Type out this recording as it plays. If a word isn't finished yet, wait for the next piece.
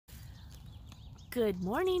Good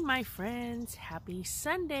morning, my friends. Happy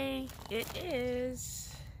Sunday. It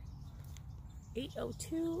is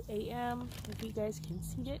 8:02 a.m. if you guys can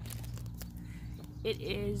see it. It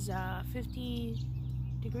is 50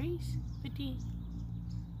 degrees,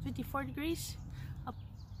 54 degrees.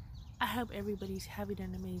 I hope everybody's having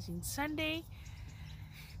an amazing Sunday.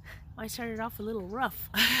 I started off a little rough.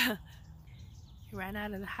 I ran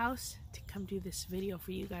out of the house to come do this video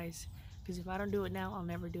for you guys, because if I don't do it now, I'll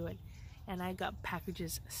never do it. And I got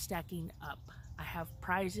packages stacking up. I have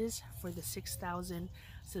prizes for the 6,000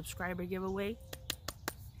 subscriber giveaway.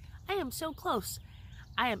 I am so close.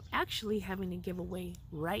 I am actually having a giveaway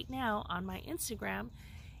right now on my Instagram.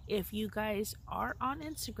 If you guys are on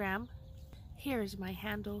Instagram, here's my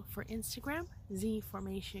handle for Instagram, Z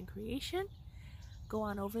Formation Creation. Go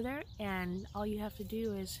on over there, and all you have to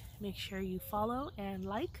do is make sure you follow and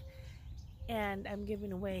like. And I'm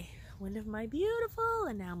giving away one of my beautiful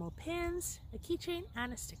enamel pins, a keychain,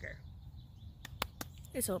 and a sticker.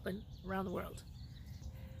 It's open around the world.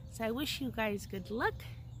 So I wish you guys good luck,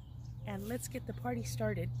 and let's get the party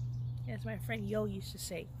started, as my friend Yo used to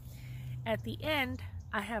say. At the end,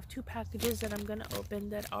 I have two packages that I'm going to open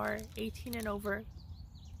that are 18 and over.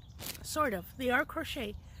 Sort of. They are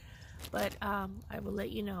crochet, but I will let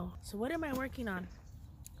you know. So what am I working on?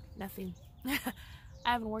 Nothing.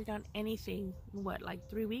 I haven't worked on anything in what, like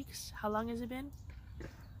 3 weeks? How long has it been?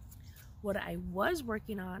 What I was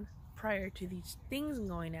working on prior to these things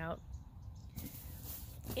going out,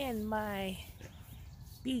 in my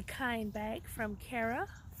Be Kind bag from Kara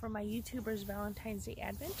for my YouTubers Valentine's Day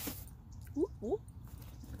Advent. Ooh, ooh.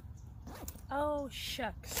 Oh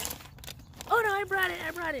shucks. Oh no, I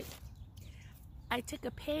brought it. I took a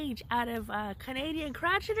page out of Canadian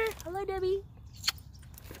Crocheter. Hello, Debbie.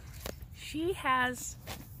 She has,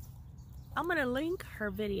 I'm going to link her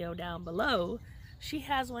video down below. She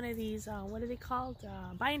has one of these, what are they called?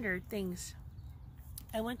 Binder things.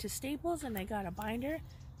 I went to Staples and I got a binder.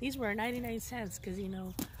 These were 99 cents because, you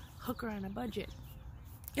know, hooker on a budget.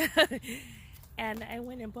 And I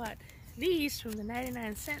went and bought these from the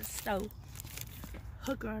 99-cent store.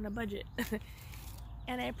 Hooker on a budget.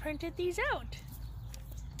 And I printed these out.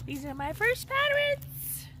 These are my first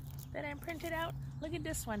patterns that I printed out. Look at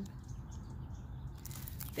this one.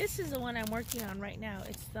 This is the one I'm working on right now.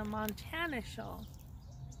 It's the Montana Shawl.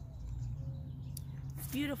 It's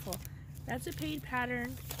beautiful. That's a paid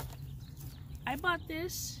pattern. I bought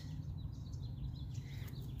this.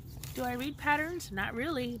 Do I read patterns? Not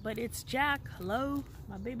really, but it's Jack. Hello,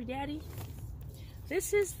 my baby daddy.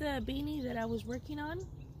 This is the beanie that I was working on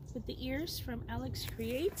with the ears from Alex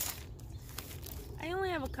Creates. I only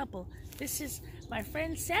have a couple. This is my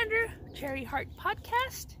friend Sandra, Cherry Heart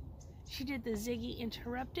Podcast. She did the Ziggy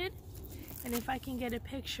Interrupted. And if I can get a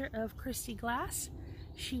picture of Christy Glass,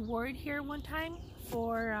 she wore it here one time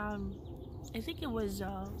for, I think it was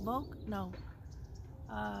Vogue? No.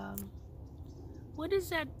 What is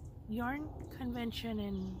that yarn convention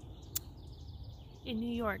in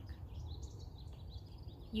New York?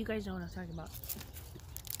 You guys know what I'm talking about.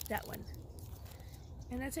 That one.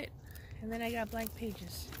 And that's it. And then I got blank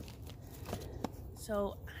pages.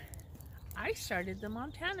 So I started the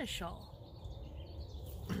Montana Shawl.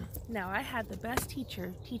 Now, I had the best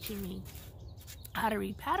teacher teaching me how to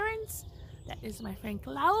read patterns. That is my friend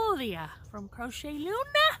Claudia from Crochet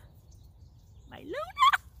Luna. My Luna!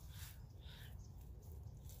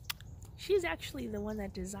 She's actually the one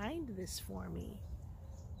that designed this for me.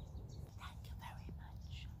 Thank you very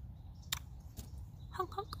much.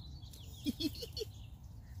 Honk honk.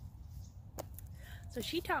 So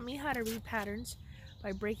she taught me how to read patterns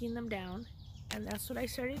by breaking them down, and that's what I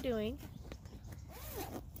started doing.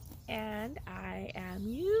 And I am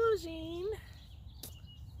using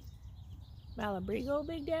Malabrigo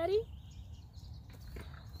Big Daddy.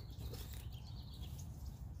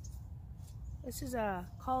 This is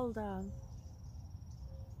called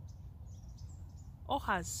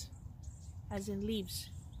hojas, as in leaves.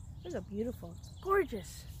 These are beautiful,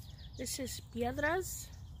 gorgeous. This is Piedras.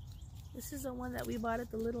 This is the one that we bought at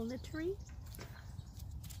the Little Knittery.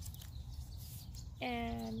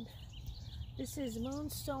 And this is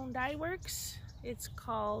Moonstone Dyeworks. It's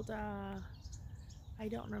called, I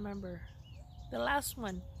don't remember. The last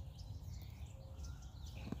one.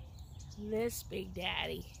 This Big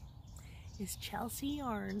Daddy is Chelsea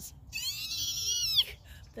Yarns.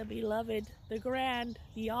 The beloved, the grand,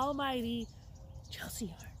 the almighty Chelsea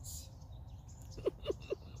Yarns.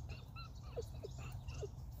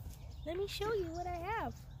 Let me show you what I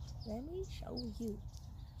have. Let me show you.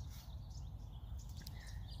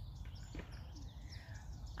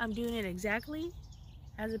 I'm doing it exactly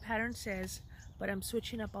as the pattern says, but I'm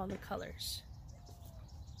switching up all the colors.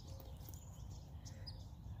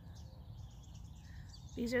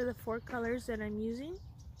 These are the 4 colors that I'm using.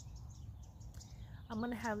 I'm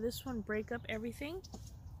going to have this one break up everything.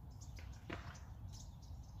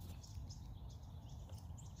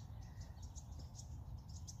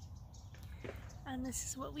 And this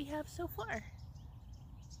is what we have so far.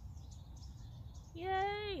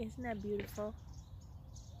 Yay! Isn't that beautiful?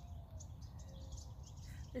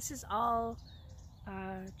 This is all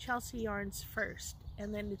Chelsea yarns first,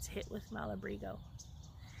 and then it's hit with Malabrigo.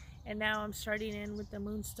 And now I'm starting in with the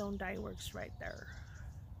Moonstone Dyeworks right there.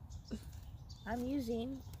 I'm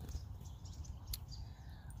using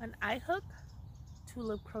an eye hook,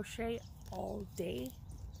 tulip crochet all day.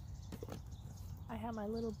 I have my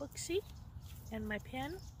little booksy and my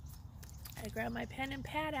pen. I grab my pen and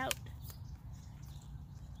pad out,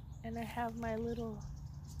 and I have my little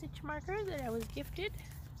stitch marker that I was gifted,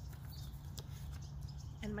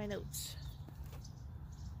 and my notes,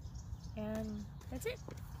 and that's it.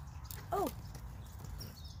 Oh,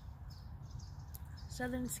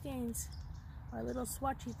 Southern Skeins, my little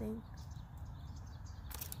swatchy thing.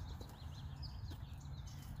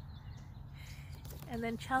 And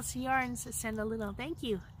then Chelsea Yarns send a little thank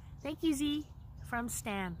you Z from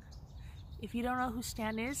Stan. If you don't know who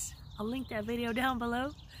Stan is, I'll link that video down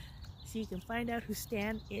below so you can find out who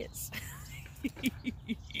Stan is.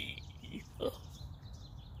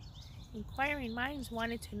 Inquiring minds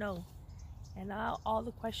wanted to know, and now all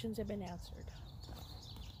the questions have been answered.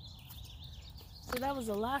 So that was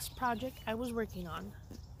the last project I was working on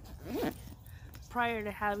prior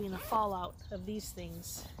to having a fallout of these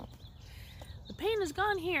things. The paint is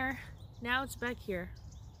gone here, now it's back here.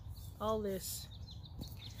 All this.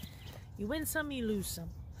 You win some, you lose some.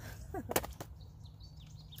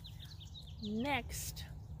 Next,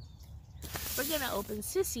 we're gonna open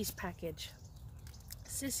Sissy's package.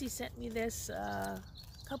 Sissy sent me this a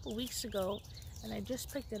couple weeks ago, and I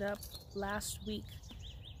just picked it up last week.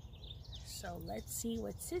 So let's see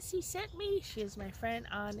what Sissy sent me. She is my friend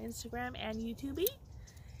on Instagram and YouTube,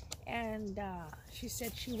 and she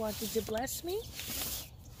said she wanted to bless me.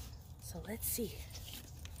 So let's see.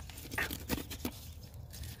 Ow.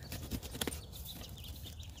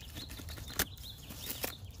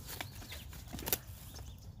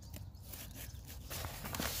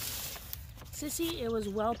 Sissy, it was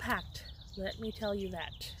well packed. Let me tell you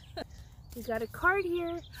that. We got a card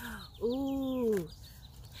here. Ooh.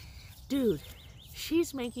 Dude,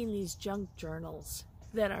 she's making these junk journals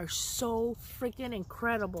that are so freaking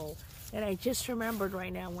incredible. And I just remembered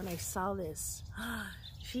right now when I saw this.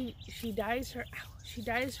 She dyes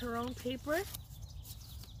her own paper.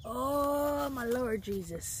 Oh my Lord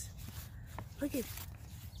Jesus. Look at,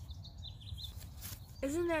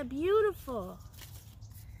 isn't that beautiful?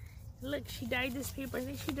 Look, she dyed this paper. I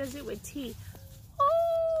think she does it with tea.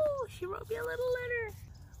 Oh, she wrote me a little letter.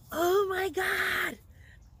 Oh my God.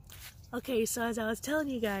 Okay, so as I was telling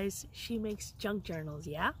you guys, she makes junk journals,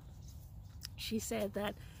 yeah? She said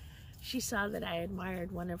that she saw that I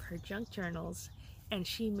admired one of her junk journals, and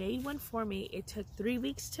she made one for me. It took 3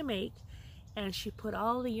 weeks to make, and she put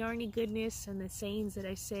all the yarny goodness and the sayings that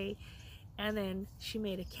I say, and then she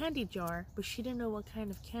made a candy jar, but she didn't know what kind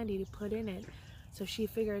of candy to put in it. So she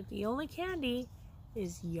figured the only candy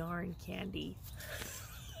is yarn candy.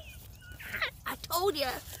 I told ya!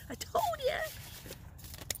 I told ya!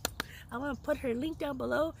 I'm gonna put her link down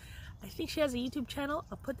below. I think she has a YouTube channel.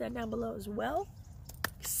 I'll put that down below as well.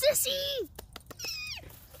 Sissy!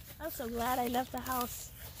 I'm so glad I left the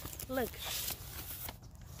house. Look.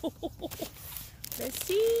 Let's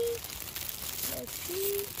see. Let's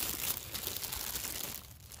see.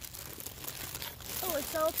 Oh,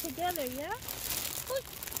 it's all together, yeah? Look.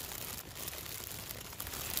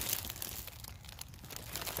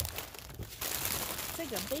 It's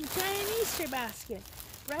like a big giant Easter basket.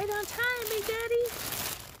 Right on time, Big Daddy.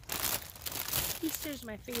 Easter's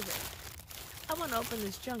my favorite. I want to open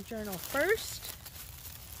this junk journal first.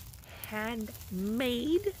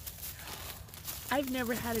 Handmade. I've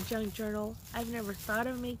never had a junk journal. I've never thought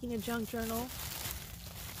of making a junk journal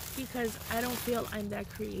because I don't feel I'm that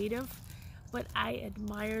creative, but I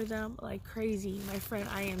admire them like crazy. My friend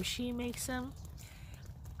she makes them.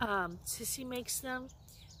 Sissy makes them.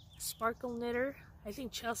 Sparkle Knitter. I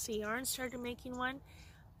think Chelsea Yarn started making one.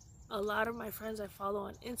 A lot of my friends I follow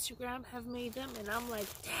on Instagram have made them, and I'm like,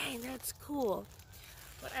 dang, that's cool.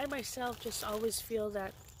 But I myself just always feel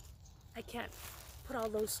that I can't put all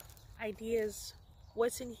those ideas.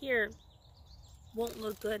 What's in here won't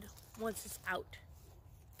look good once it's out.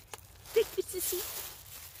 Thank you, Sissy.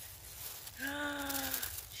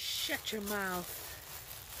 Shut your mouth.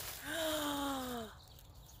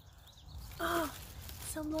 Oh,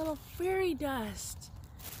 some little fairy dust.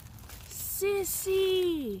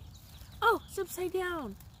 Sissy! Oh, it's upside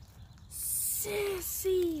down.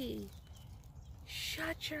 Sissy!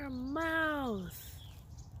 Shut your mouth.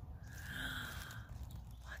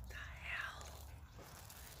 What the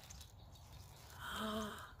hell?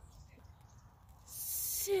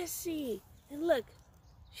 Sissy! And look,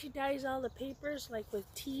 she dyes all the papers like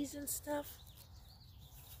with T's and stuff.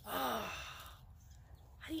 Oh,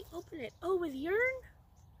 how do you open it? Oh, with yarn?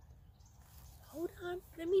 Hold on,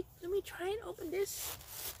 let me try and open this.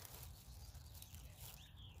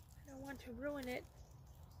 I don't want to ruin it.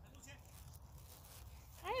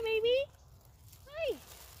 Hi, baby. Hi.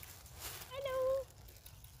 Hello.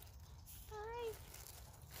 Hi.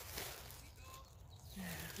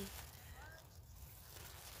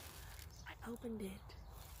 I opened it.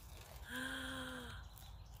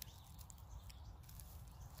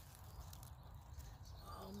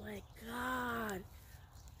 Oh my God.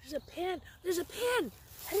 There's a pan. There's a pan.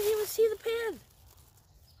 I didn't even see the pan.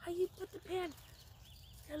 How you put the pan?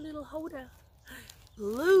 Got a little holder.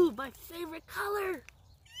 Blue, my favorite color.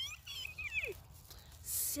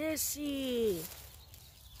 Sissy.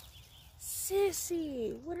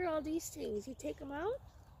 Sissy. What are all these things? You take them out?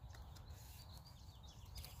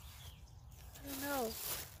 I don't know.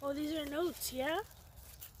 Oh, these are notes, yeah?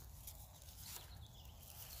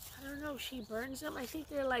 I don't know. She burns them. I think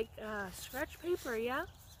they're like scratch paper, yeah?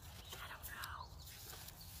 I don't know.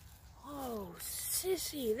 Oh,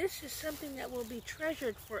 Sissy. This is something that will be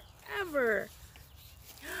treasured forever.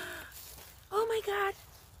 Oh my God.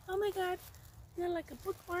 Oh my God. They're like a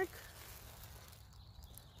bookmark.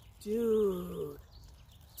 Dude,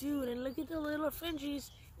 and look at the little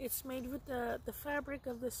fringes. It's made with the fabric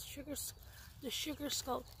of the sugar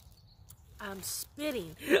skull. I'm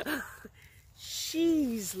spitting.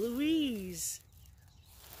 Jeez Louise.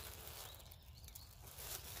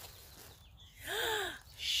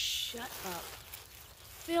 Shut up.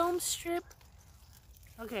 Film strip.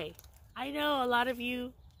 Okay, I know a lot of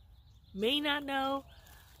you may not know,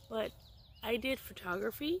 but I did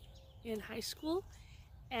photography in high school,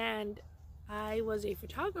 and I was a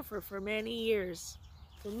photographer for many years,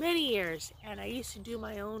 and I used to do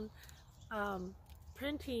my own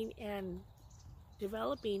printing and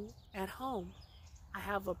developing at home. I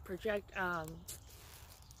have a project, a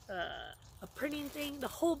printing thing, the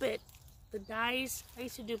whole bit, the dyes. I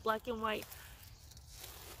used to do black and white.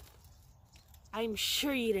 I'm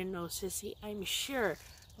sure you didn't know, Sissy. I'm sure.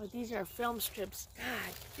 But these are film strips.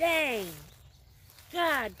 God dang.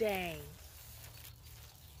 God dang.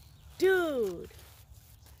 Dude.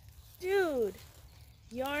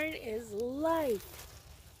 Yarn is life.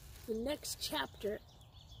 The next chapter.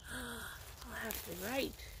 I'll have to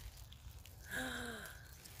write.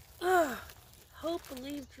 Hope,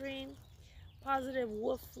 believe, dream. Positive,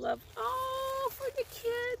 wolf, love. Oh, for the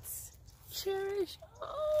kids. Cherish.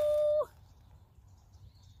 Oh.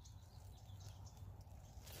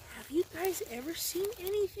 Have you guys ever seen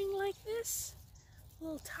anything like this?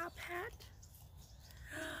 Little top hat.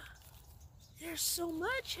 There's so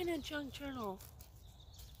much in a junk journal.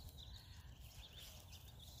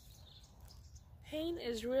 Pain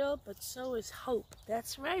is real, but so is hope.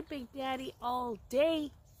 That's right, Big Daddy. All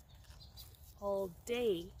day. All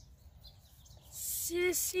day.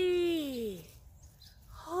 Sissy.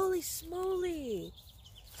 Holy smoly.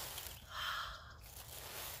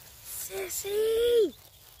 Sissy.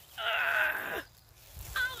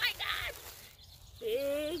 Oh my God.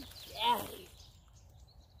 Big Daddy.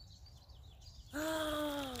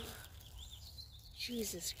 Oh,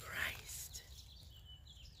 Jesus Christ.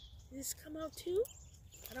 Did this come out too?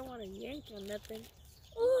 I don't want to yank on nothing.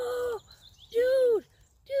 Oh, dude.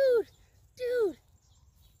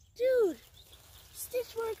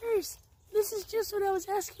 Stitch markers. This is just what I was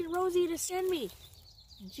asking Rosie to send me.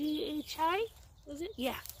 GHI? Was it?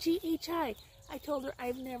 Yeah, GHI. I told her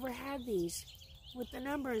I've never had these with the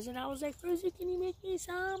numbers. And I was like, Rosie, can you make me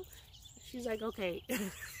some? She's like, okay.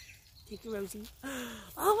 Thank you, Rosie.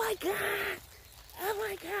 Oh my God. Oh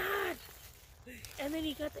my God. And then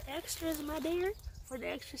you got the extras, my dear. For the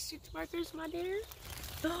extra stitch markers, my dear.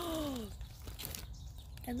 Oh.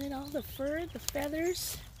 And then all the fur, the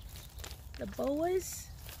feathers, the boas.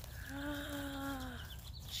 Ah,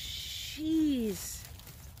 jeez.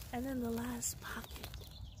 And then the last pocket.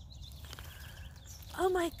 Oh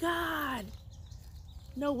my God.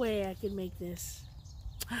 No way I could make this.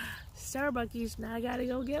 Starbuckies. Now I gotta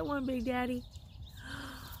go get one, Big Daddy.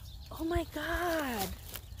 Oh my God.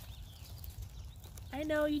 I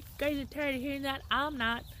know you guys are tired of hearing that. I'm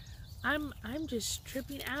not. I'm just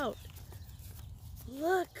tripping out.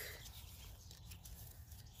 Look.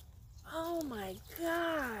 Oh my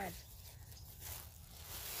God.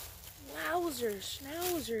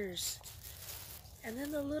 schnauzers. And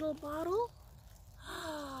then the little bottle.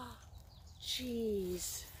 Oh,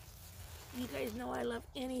 jeez. You guys know I love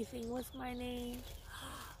anything with my name.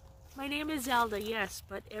 My name is Zelda, yes,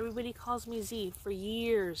 but everybody calls me Z for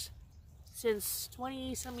years. Since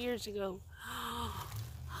 20 some years ago.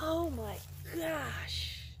 Oh my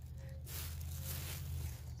gosh.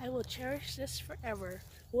 I will cherish this forever.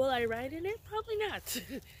 Will I ride in it? Probably not.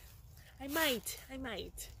 I might.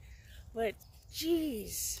 But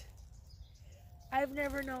jeez. I've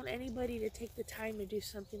never known anybody to take the time to do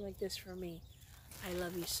something like this for me. I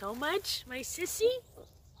love you so much, my sissy.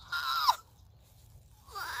 Oh,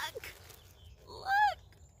 look.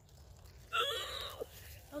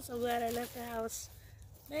 I'm so glad I left the house.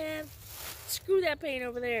 Man, screw that paint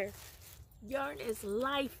over there. Yarn is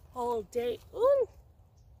life all day. Ooh.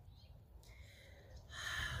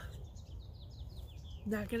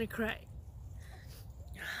 Not gonna cry.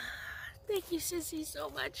 Thank you, sissy, so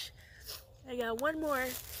much. I got one more.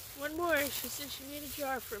 She said she made a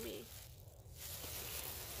jar for me.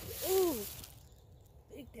 Ooh,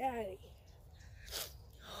 Big Daddy.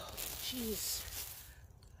 Oh, jeez.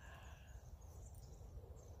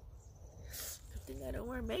 Good thing I don't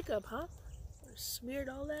wear makeup, huh? Or smeared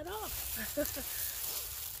all that off.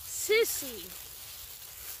 Sissy.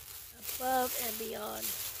 Above and beyond.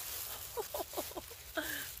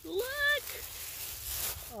 Look.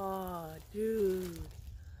 Oh, dude.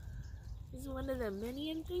 Is it one of the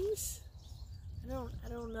Minion things? I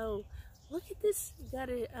don't know. Look at this. You got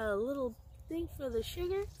a little thing for the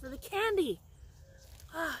sugar, for the candy.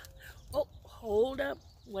 Oh, hold up.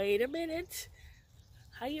 Wait a minute.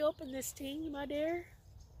 How you open this thing, my dear?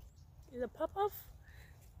 Is it pop off?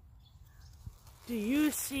 Do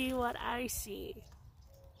you see what I see?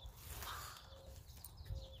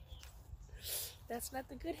 That's not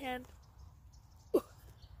the good hand.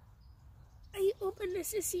 How you open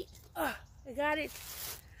this, sissy? I got it.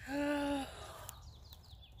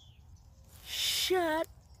 Shut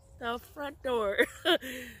the front door.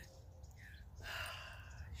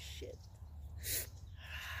 Shit.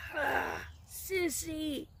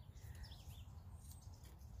 Sissy.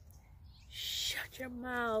 Shut your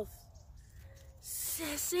mouth.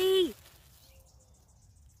 Sissy.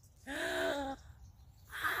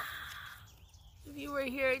 If you were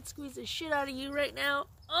here, I'd squeeze the shit out of you right now.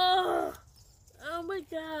 Oh my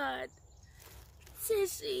God.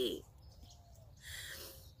 Sissy.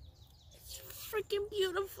 It's freaking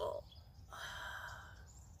beautiful.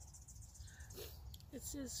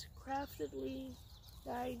 This is craftedly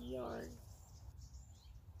dyed yarn.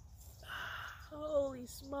 Holy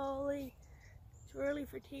smoly. Too early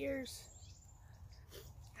for tears.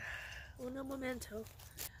 Uno momento.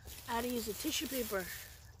 I had to use a tissue paper.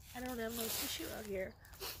 I don't have no tissue out here.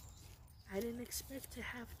 I didn't expect to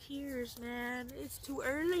have tears, man. It's too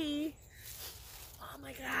early. Oh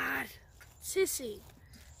my God. Sissy.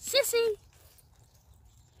 Sissy!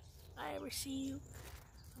 If I ever see you,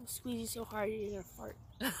 I'm squeezing so hard you're gonna fart.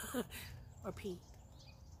 Or pee.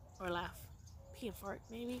 Or laugh. Pee and fart,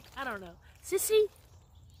 maybe? I don't know. Sissy!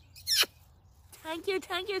 Thank you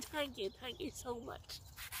so much.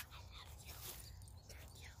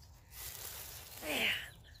 Thank you. Man.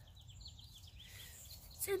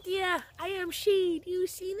 Cynthia, I am she. Do you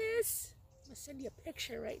see this? I'm gonna send you a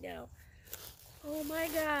picture right now. Oh my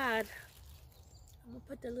God. I'm gonna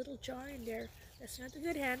put the little jar in there. That's not the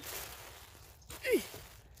good hand.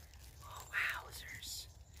 Oh, wowzers.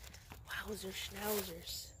 Wowzers,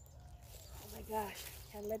 schnauzers. Oh my gosh.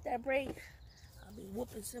 Can't let that break. I'll be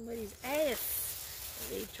whooping somebody's ass if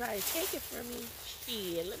they try to take it from me.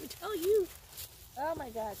 Shit, let me tell you. Oh my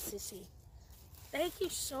God, sissy. Thank you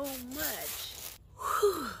so much.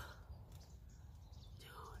 Whew.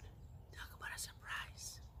 Dude, talk about a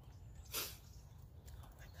surprise. Oh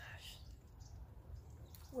my gosh.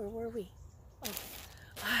 Where were we?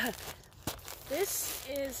 Oh. This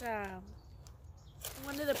is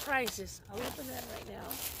one of the prizes. I'll open that right now.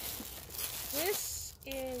 This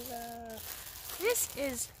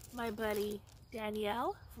is my buddy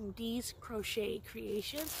Danielle from D's Crochet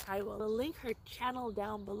Creations. I will link her channel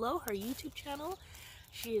down below, her YouTube channel.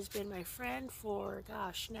 She has been my friend for,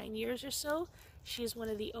 gosh, 9 years or so. She is one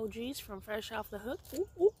of the OGs from Fresh Off the Hook. Ooh,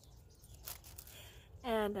 ooh.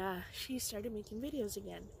 And she started making videos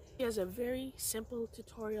again. She has a very simple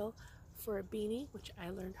tutorial for a beanie, which I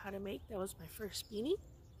learned how to make. That was my first beanie.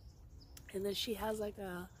 And then she has like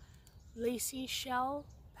a lacy shell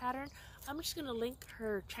pattern. I'm just going to link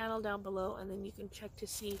her channel down below, and then you can check to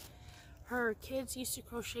see. Her kids used to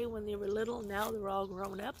crochet when they were little. Now they're all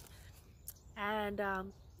grown up. And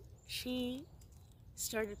she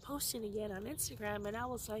started posting again on Instagram, and I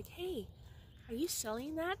was like, hey, are you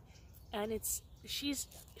selling that? And she's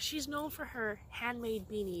known for her handmade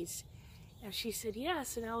beanies. And she said,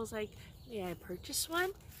 yes. And I was like, may I purchase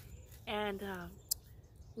one? And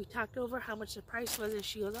we talked over how much the price was. And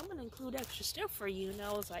she goes, I'm going to include extra stuff for you. And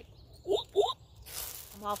I was like, whoop, whoop.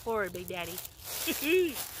 I'm all for it, Big Daddy.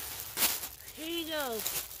 Here you go.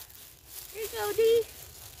 Here you go, D.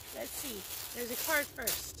 Let's see. There's a card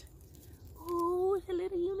first. Oh, the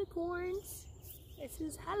little unicorns. It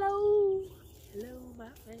says, hello. Hello, my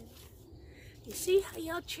friend. You see how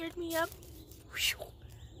y'all cheered me up?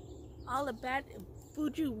 All the bad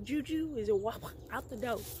juju is out the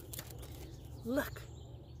door. Look.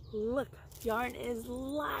 Look. Yarn is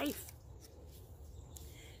life.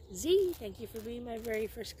 Z, thank you for being my very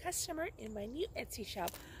first customer in my new Etsy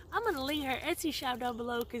shop. I'm going to link her Etsy shop down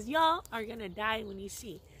below because y'all are going to die when you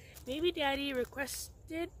see. Baby Daddy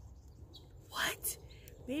requested... What?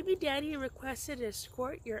 Baby Daddy requested to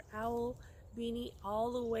escort your owl beanie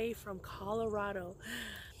all the way from Colorado.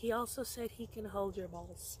 He also said he can hold your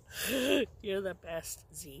balls. You're the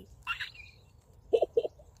best, Z.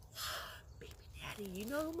 Baby Daddy, you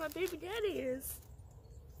know who my baby daddy is.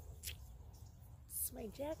 It's my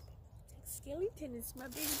Jack Skellington. It's my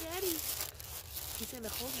baby daddy. He's gonna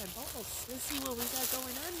hold my balls. Let's see what we got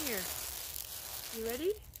going on here. You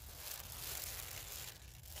ready?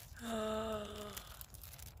 Oh,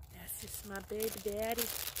 that's just my baby daddy.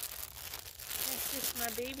 That's just my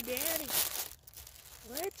baby daddy.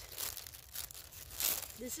 What?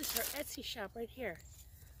 This is her Etsy shop right here.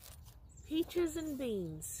 Peaches and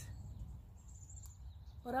Beans.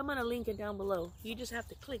 But I'm gonna link it down below. You just have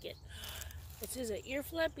to click it. It says an ear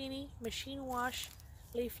flat beanie, machine wash,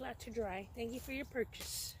 lay flat to dry. Thank you for your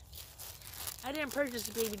purchase. I didn't purchase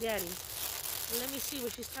the baby daddy. But let me see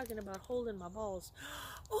what she's talking about holding my balls.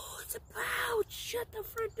 Oh, it's a pouch. Shut the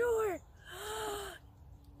front door.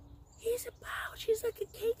 He's a pouch. He's like a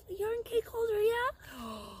yarn cake holder, yeah?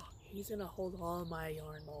 He's gonna hold all my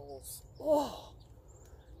yarn balls. Oh,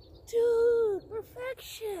 dude,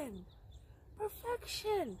 perfection.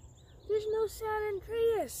 Perfection. There's no San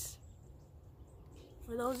Andreas.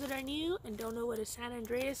 For those that are new and don't know what a San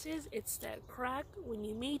Andreas is, it's that crack when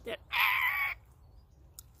you meet that.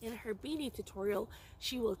 In her beanie tutorial,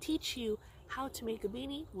 she will teach you how to make a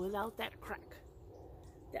beanie without that crack.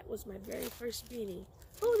 That was my very first beanie.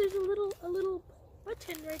 Oh, there's a little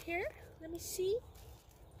button right here. Let me see.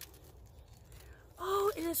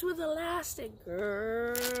 Oh, it is with elastic,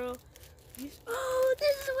 girl. Oh,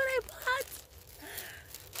 this is what I bought.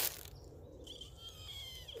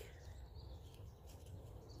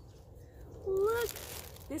 Look,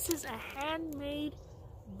 this is a handmade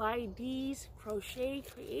by D's crochet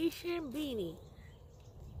creation beanie.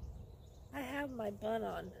 I have my bun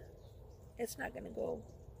on. It's not gonna go,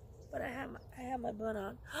 but I have my bun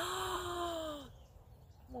on. I'm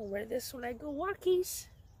gonna wear this when I go walkies.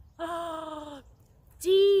 Oh,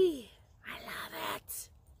 D, I love it.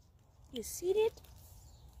 You see it?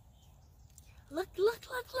 Look, look,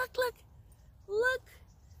 look, look, look, look.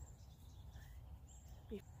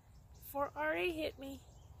 Before RA hit me,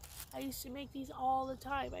 I used to make these all the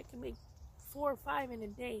time. I could make 4 or 5 in a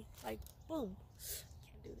day. Like, boom.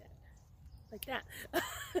 Can't do that. Like that.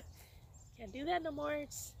 Can't do that no more.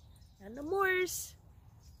 It's not no more.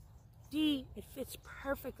 D, it fits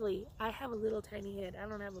perfectly. I have a little tiny head. I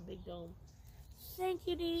don't have a big dome. Thank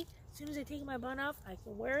you, D. As soon as I take my bun off, I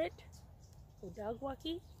can wear it. Go dog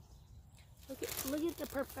walkie. Look at the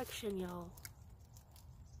perfection, y'all.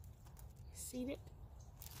 See it?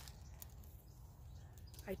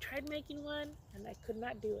 I tried making one and I could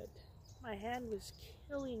not do it. My hand was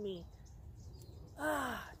killing me.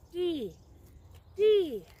 Ah, D.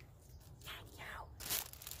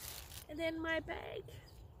 And then my bag.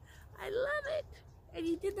 I love it. And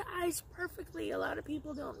you did the eyes perfectly. A lot of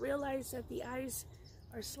people don't realize that the eyes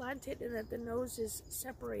are slanted and that the nose is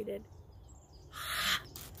separated. Ah,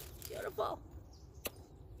 beautiful.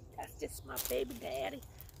 That's just my baby daddy.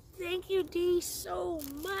 Thank you, D, so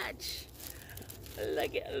much. I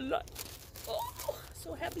like it a lot. Oh,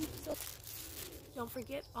 so happy. So don't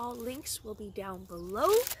forget, all links will be down below.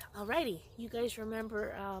 Alrighty, you guys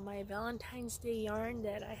remember my Valentine's Day yarn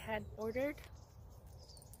that I had ordered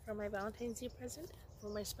for my Valentine's Day present for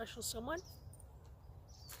my special someone?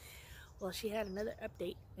 Well, she had another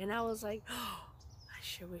update, and I was like, oh, I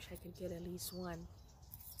sure wish I could get at least one.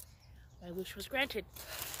 My wish was granted.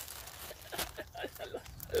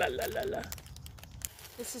 La la la la.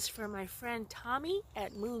 This is for my friend Tommy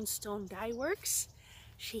at Moonstone Dyeworks.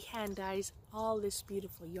 She hand dyes all this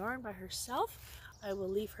beautiful yarn by herself. I will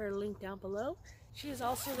leave her link down below. She is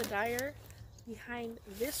also the dyer behind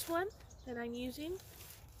this one that I'm using.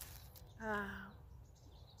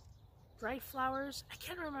 Dry Flowers. I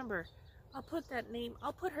can't remember. I'll put that name.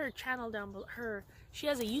 I'll put her channel down below. She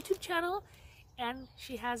has a YouTube channel and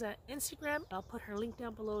she has an Instagram. I'll put her link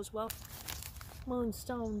down below as well.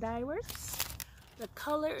 Moonstone Dyeworks. The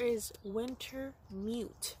color is Winter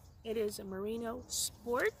Mute. It is a merino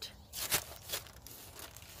sport.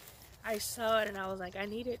 I saw it and I was like, I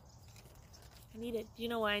need it. I need it. Do you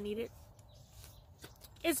know why I need it?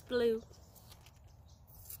 It's blue.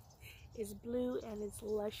 It's blue and it's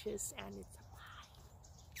luscious and it's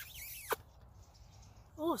alive.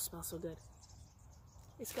 Oh, it smells so good.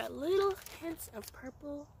 It's got little hints of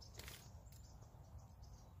purple.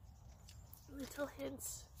 Little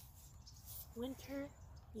hints. Winter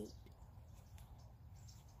Mute.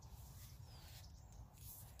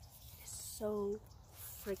 It's so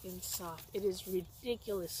freaking soft. It is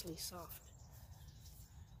ridiculously soft.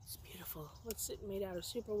 It's beautiful. What's it made out of?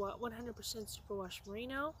 100% superwash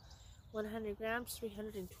merino. 100 grams,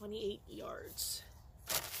 328 yards.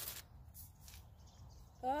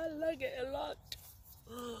 I like it a lot.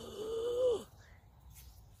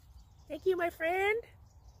 Thank you, my friend.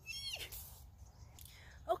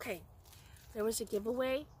 Okay, there was a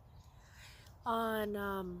giveaway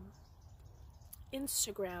on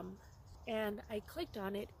Instagram, and I clicked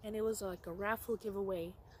on it, and it was like a raffle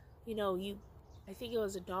giveaway. You know, I think it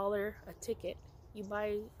was $1 a ticket. You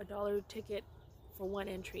buy $1 ticket for 1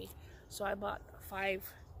 entry. So I bought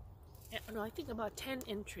 10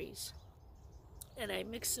 entries, and I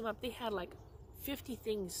mixed them up. They had like 50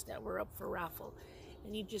 things that were up for raffle,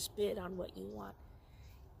 and you just bid on what you want.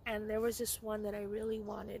 And there was this one that I really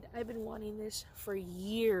wanted. I've been wanting this for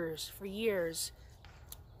years,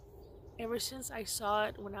 ever since I saw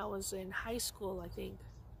it when I was in high school, I think.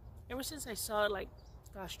 Ever since I saw it, like,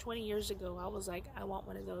 gosh, 20 years ago, I was like, I want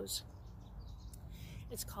one of those.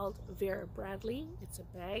 It's called Vera Bradley. It's a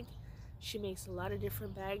bag. She makes a lot of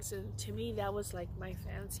different bags, and to me that was like my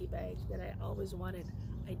fancy bag that I always wanted.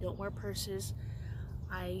 I don't wear purses.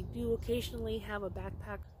 I do occasionally have a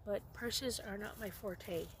backpack, but purses are not my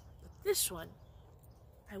forte. But this one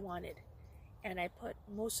I wanted, and I put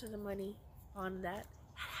most of the money on that.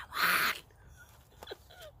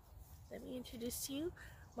 Let me introduce to you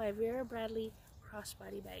my Vera Bradley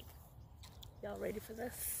crossbody bag. Y'all ready for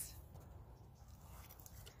this?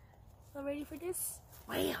 Y'all ready for this?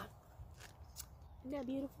 Wham! Isn't that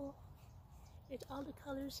beautiful? It's all the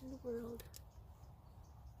colors in the world.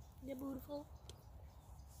 Isn't that beautiful?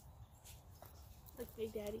 Look,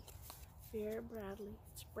 Big Daddy. Vera Bradley.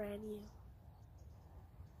 It's brand new.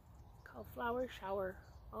 Called Flower Shower.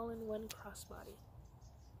 All-in-one crossbody.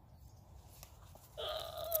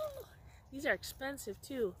 Oh, these are expensive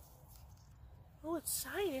too. Oh, it's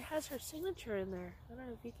signed. It has her signature in there. I don't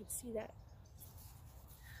know if you can see that.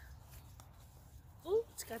 Oh,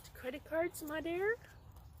 it's got the credit cards, my dear.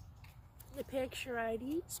 The picture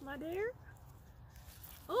IDs, my dear.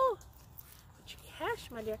 Oh, put your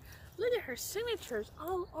cash, my dear. Look at her signatures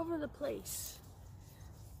all over the place.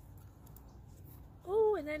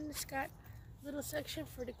 Oh, and then it's got a little section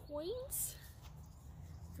for the coins,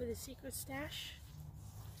 for the secret stash.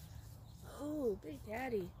 Oh, Big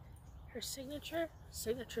Daddy. Her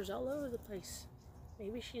signatures all over the place.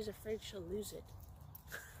 Maybe she's afraid she'll lose it.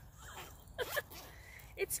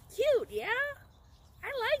 It's cute, yeah?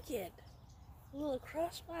 I like it. A little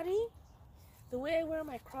crossbody. The way I wear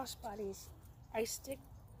my crossbodies, I stick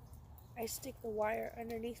the wire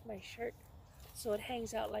underneath my shirt so it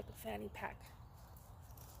hangs out like a fanny pack.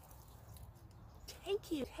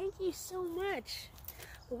 Thank you so much.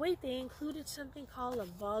 But wait, they included something called a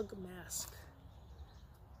bug mask.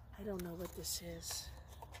 I don't know what this is.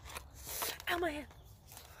 Ow, my hand.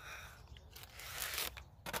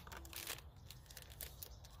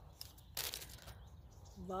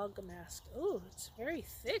 Bug mask. Oh, it's very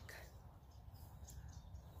thick.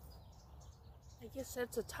 I guess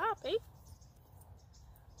that's a top, eh?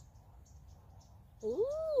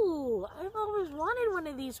 Ooh, I've always wanted one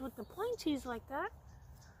of these with the pointies like that.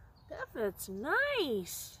 That fits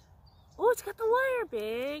nice. Oh, it's got the wire,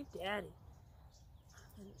 Big Daddy.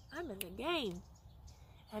 I'm in the game.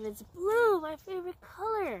 And it's blue, my favorite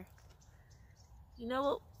color. You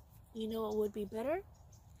know what would be better?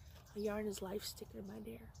 A Yarn is Life sticker, my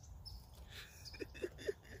dear.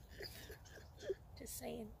 Just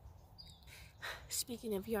saying.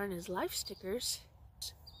 Speaking of Yarn is Life stickers,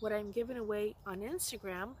 what I'm giving away on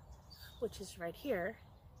Instagram, which is right here,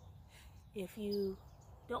 if you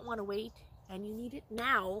don't want to wait and you need it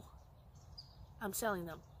now, I'm selling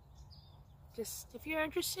them. Just if you're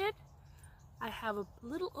interested, I have a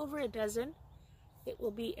little over a dozen. It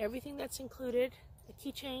will be everything that's included, a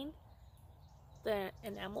keychain, The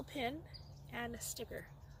enamel pin and a sticker,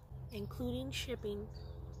 including shipping,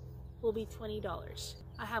 will be $20.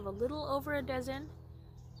 I have a little over a dozen.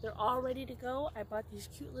 They're all ready to go. I bought these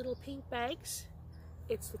cute little pink bags.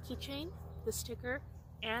 It's the keychain, the sticker,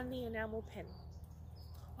 and the enamel pin.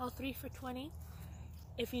 All three for $20.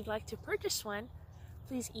 If you'd like to purchase one,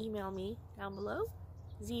 please email me down below,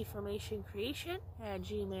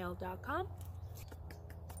 zformationcreation@gmail.com.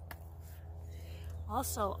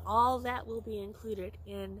 Also, all that will be included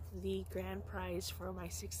in the grand prize for my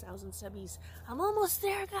 6,000 subbies. I'm almost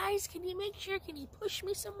there, guys. Can you make sure? Can you push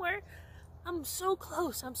me somewhere? I'm so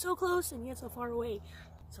close. I'm so close and yet so far away.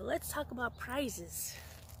 So let's talk about prizes.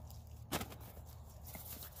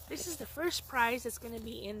 This is the first prize that's going to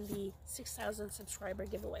be in the 6,000 subscriber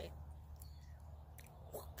giveaway.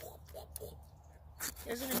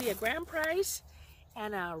 There's going to be a grand prize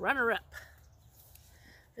and a runner-up.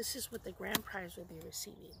 This is what the grand prize will be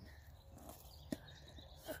receiving.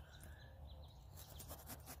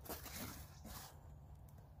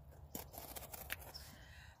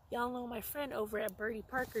 Y'all know my friend over at Birdie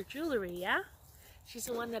Parker Jewelry, yeah? She's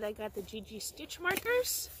the one that I got the GG stitch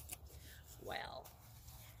markers. Well,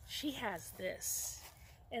 she has this.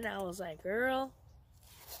 And I was like, girl,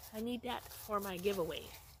 I need that for my giveaway.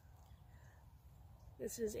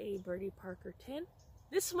 This is a Birdie Parker tin.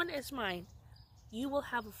 This one is mine. You will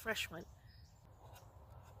have a fresh one.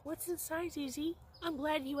 What's inside, Zizi? I'm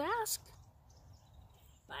glad you asked.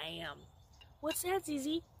 Bam. What's that,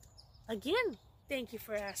 Zizi? Again, thank you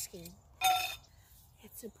for asking.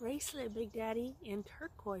 It's a bracelet, Big Daddy, in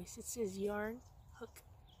turquoise. It says yarn, hook,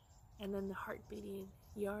 and then the heart beating,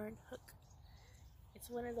 yarn, hook. It's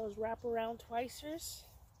one of those wraparound twicers.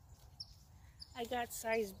 I got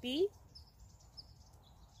size B,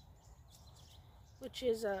 which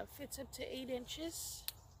is fits up to 8 inches.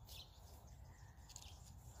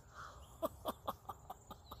 I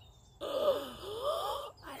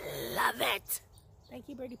love it. Thank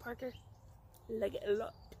you, Birdie Parker. Like it a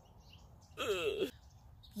lot.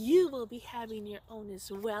 You will be having your own as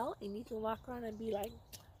well, and you can walk around and be like,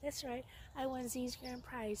 that's right, I won Z's grand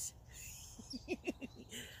prize.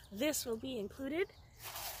 This will be included.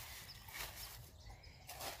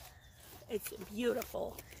 It's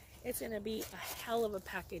beautiful. It's going to be a hell of a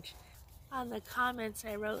package. On the comments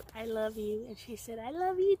I wrote, I love you. And she said, I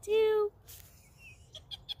love you too.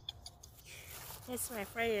 That's my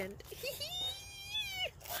friend.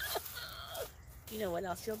 You know what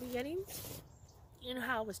else you'll be getting? You know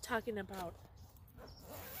how I was talking about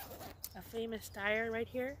a famous dyer right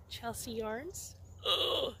here? Chelsea Yarns.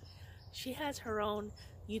 She has her own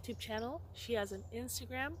YouTube channel. She has an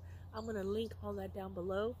Instagram. I'm going to link all that down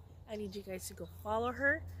below. I need you guys to go follow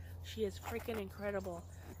her. She is freaking incredible.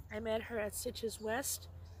 I met her at Stitches West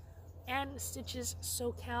and Stitches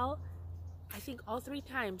SoCal, I think all 3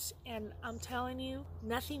 times. And I'm telling you,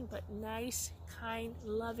 nothing but nice, kind,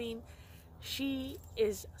 loving. She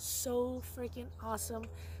is so freaking awesome.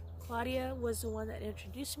 Claudia was the one that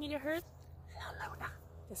introduced me to her. Hello, Luna.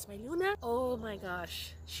 That's my Luna. Oh my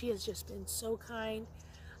gosh. She has just been so kind.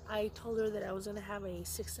 I told her that I was going to have a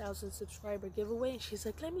 6,000 subscriber giveaway. And she's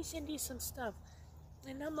like, let me send you some stuff.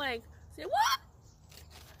 And I'm like, say what?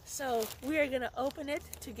 So we are going to open it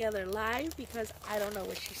together live because I don't know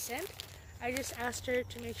what she sent. I just asked her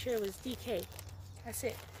to make sure it was DK. That's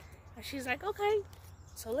it. And she's like, okay.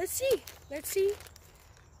 So let's see. Let's see.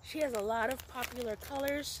 She has a lot of popular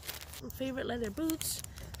colors. Her favorite leather boots.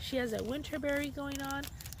 She has a winterberry going on.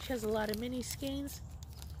 She has a lot of mini skeins.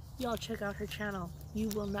 Y'all check out her channel. You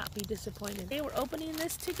will not be disappointed. They were opening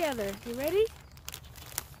this together. You ready?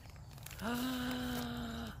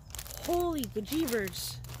 Holy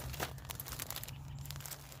bejeebers.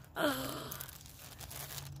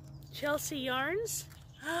 Chelsea Yarns.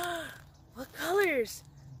 What colors?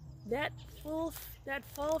 That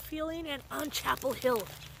fall feeling and on Chapel Hill.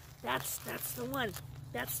 That's the one.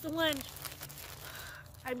 That's the one.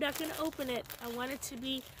 I'm not gonna open it. I want it to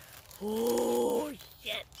be. Oh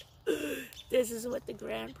shit! This is what the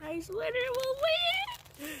grand prize winner will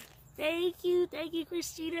win. Thank you,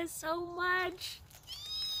 Christina, so much.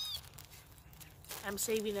 I'm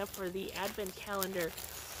saving up for the advent calendar.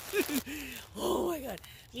 Oh my god,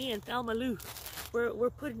 me and Thelma Lou,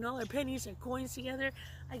 we're putting all our pennies and coins together.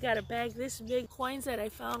 I got a bag this big, coins that I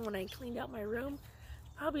found when I cleaned out my room.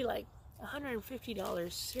 Probably like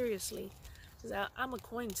 $150, seriously. Because I'm a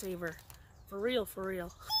coin saver. For real, for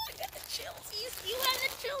real. Oh, I got the chills. You have the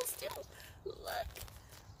chills too. Look.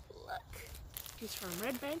 She's from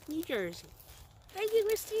Red Bank, New Jersey. Thank you,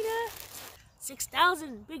 Christina.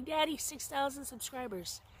 6,000, Big Daddy, 6,000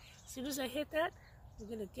 subscribers. As soon as I hit that, we're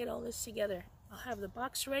going to get all this together. I'll have the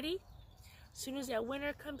box ready. As soon as that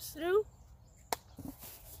winter comes through,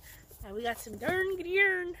 and we got some darn good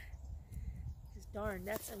yarn. Darn,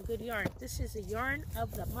 that's some good yarn. This is a Yarn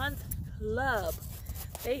of the Month Club.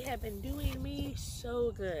 They have been doing me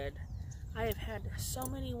so good. I have had so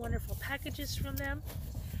many wonderful packages from them.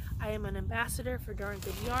 I am an ambassador for Darn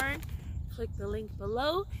Good Yarn. Click the link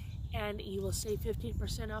below and you will save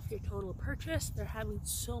 15% off your total purchase. They're having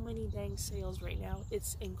so many dang sales right now.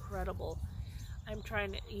 It's incredible. I'm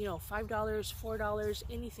trying to, you know, $5, $4,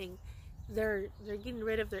 anything. They're getting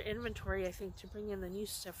rid of their inventory, I think, to bring in the new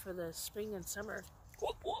stuff for the spring and summer.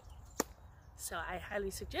 So I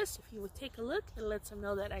highly suggest if you would take a look and let them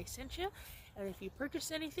know that I sent you. And if you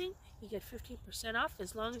purchase anything, you get 15% off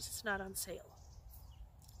as long as it's not on sale.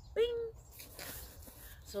 Bing!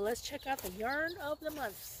 So let's check out the Yarn of the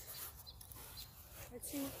Month. Let's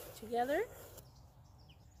see, together.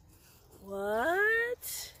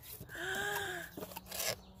 What?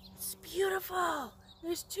 It's beautiful!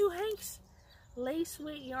 There's 2 hanks. Lace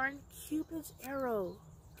weight yarn, Cupid's Arrow.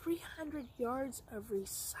 300 yards of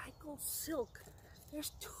recycled silk.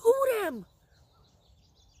 There's 2 of them.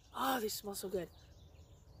 Oh, they smell so good.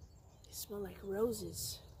 They smell like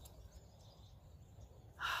roses.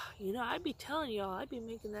 You know, I'd be telling y'all, I'd be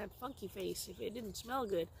making that funky face if it didn't smell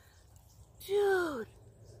good. Dude,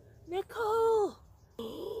 Nicole.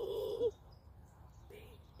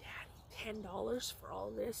 Big Daddy, $10 for all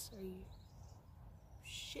this? Are you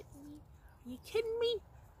shitting me? Are you kidding me?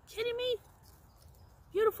 Kidding me?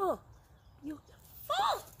 Beautiful.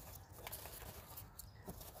 Beautiful.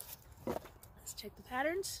 Let's check the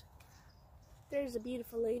patterns. There's the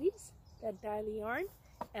beautiful ladies that dye the yarn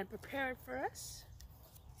and prepare it for us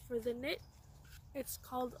for the knit. It's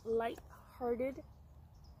called Light-Hearted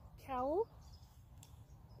Cowl.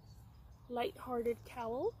 Light-Hearted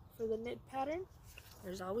Cowl for the knit pattern.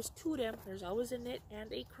 There's always 2 of them. There's always a knit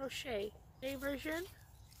and a crochet.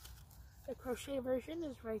 The crochet version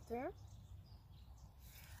is right there.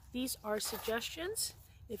 These are suggestions.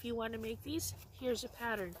 If you want to make these, here's a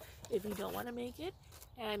pattern. If you don't want to make it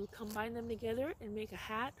and combine them together and make a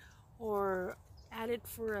hat or add it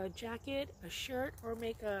for a jacket, a shirt, or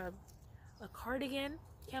make a cardigan,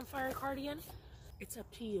 campfire cardigan, it's up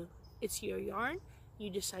to you. It's your yarn. You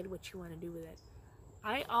decide what you want to do with it.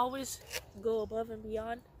 I always go above and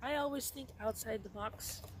beyond. I always think outside the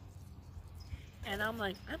box. And I'm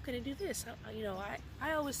like, I'm going to do this. You know,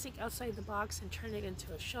 I always think outside the box and turn it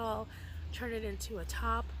into a shawl, turn it into a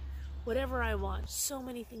top, whatever I want. So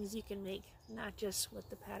many things you can make, not just what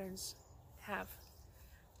the patterns have.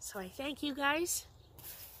 So I thank you guys.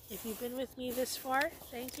 If you've been with me this far,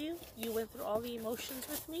 thank you. You went through all the emotions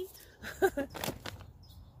with me.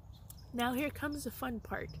 Now here comes the fun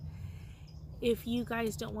part. If you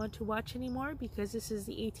guys don't want to watch anymore because this is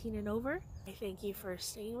the 18 and over, I thank you for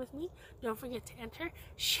staying with me. Don't forget to enter.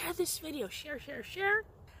 Share this video. Share, share, share.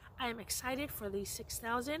 I am excited for these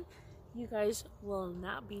 6,000. You guys will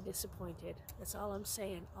not be disappointed. That's all I'm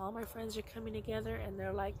saying. All my friends are coming together and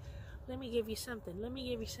they're like, let me give you something. Let me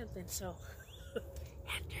give you something. So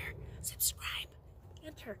enter, subscribe,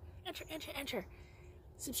 enter, enter, enter, enter.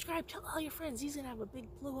 Subscribe, tell all your friends. He's going to have a big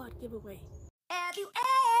blowout giveaway. Have you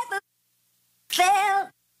ever felt?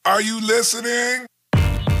 Are you listening?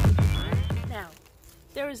 Now,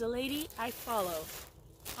 there is a lady I follow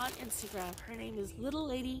on Instagram. Her name is Little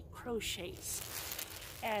Lady Crochets.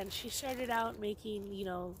 And she started out making, you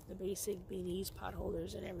know, the basic beanies, pot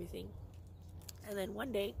holders, and everything. And then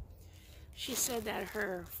one day, she said that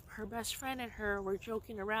her best friend and her were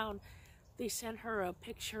joking around. They sent her a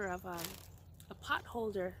picture of a pot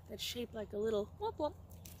holder that's shaped like a little whoop whoop.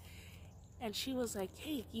 And she was like,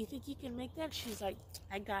 hey, you think you can make that? She's like,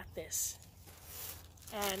 I got this.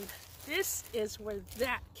 And this is where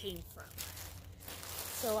that came from.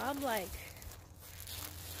 So I'm like,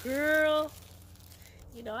 girl,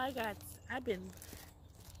 you know, I've been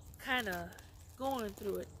kind of going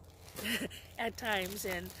through it at times,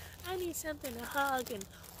 and I need something to hug and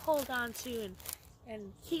hold on to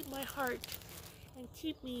and keep my heart and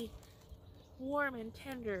keep me warm and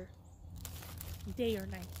tender day or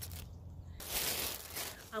night.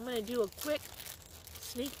 I'm going to do a quick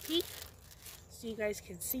sneak peek so you guys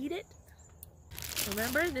can see it.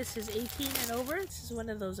 Remember, this is 18 and over. This is one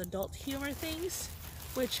of those adult humor things,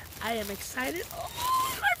 which I am excited.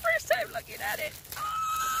 Oh, my first time looking at it.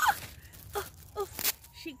 Oh.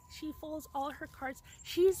 She folds all her cards.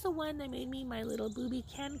 She's the one that made me my little booby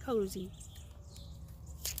can cozy.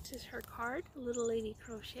 This is her card, Little Lady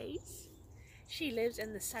Crochets. She lives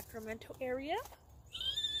in the Sacramento area.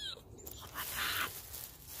 Oh my god.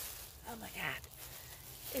 Oh my god.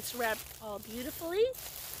 It's wrapped all beautifully.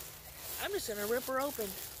 I'm just gonna rip her open.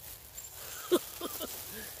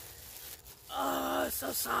 Oh,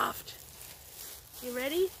 so soft. You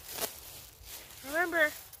ready? Remember,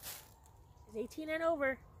 it's 18 and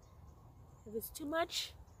over. If it's too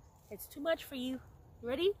much, it's too much for you. You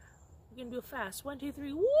ready? We're gonna do it fast. 1, 2,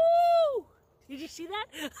 3. Woo! Did you see that?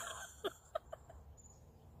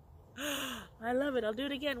 I love it. I'll do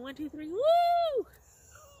it again. 1, 2, 3. Woo!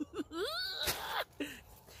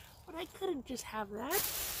 But I couldn't just have that.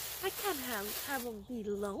 I can't have them be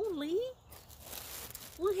lonely.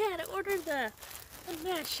 We had to order the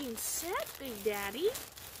matching set, Big Daddy.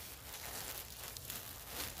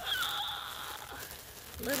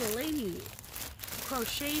 Little lady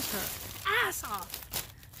crochets her ass off.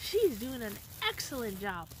 She's doing an excellent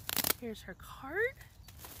job. Here's her card.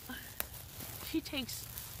 She takes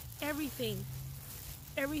everything.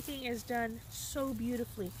 Everything is done so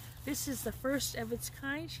beautifully. This is the first of its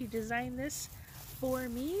kind. She designed this for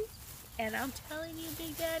me. And I'm telling you,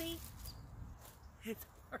 Big Daddy, it's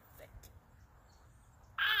perfect.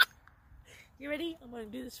 Ah! You ready? I'm going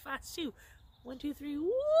to do this fast too. 1, 2, 3.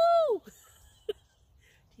 Woo!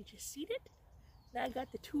 Did you see it? Now I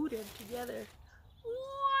got the two of them together.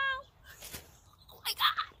 Wow! Oh my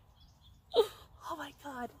God! Oh my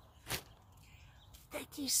God!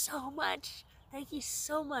 Thank you so much. Thank you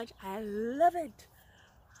so much. I love it.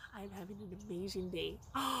 I'm having an amazing day.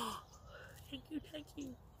 Oh, thank you, thank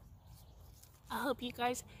you. I hope you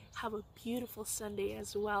guys have a beautiful Sunday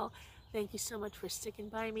as well. Thank you so much for sticking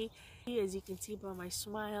by me. As you can see by my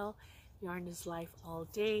smile, yarn is life all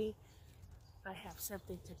day. I have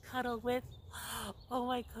something to cuddle with. Oh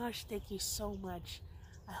my gosh, thank you so much.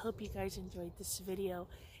 I hope you guys enjoyed this video.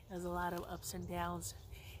 There's a lot of ups and downs,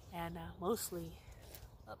 and mostly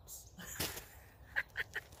ups.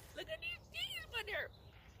 Look at these bees, mother.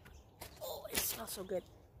 Oh, it smells so good.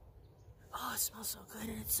 Oh, it smells so good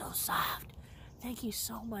and it's so soft. Thank you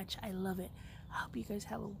so much. I love it. I hope you guys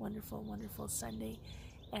have a wonderful, wonderful Sunday,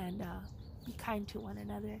 and be kind to one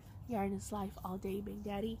another. Yarn is life all day, Big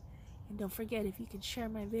Daddy. And don't forget, if you can share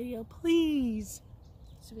my video, please,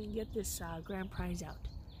 so we can get this grand prize out.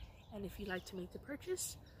 And if you'd like to make the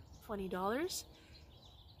purchase, $20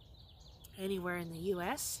 anywhere in the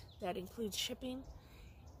US, that includes shipping.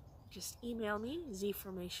 Just email me,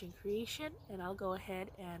 Z-Formation Creation, and I'll go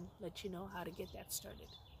ahead and let you know how to get that started.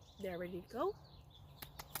 They're ready to go.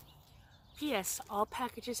 P.S. All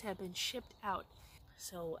packages have been shipped out.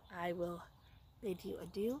 So I will bid you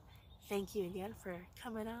adieu. Thank you again for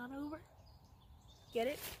coming on over. Get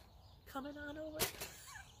it? Coming on over.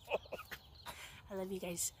 I love you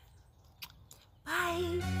guys.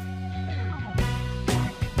 Bye.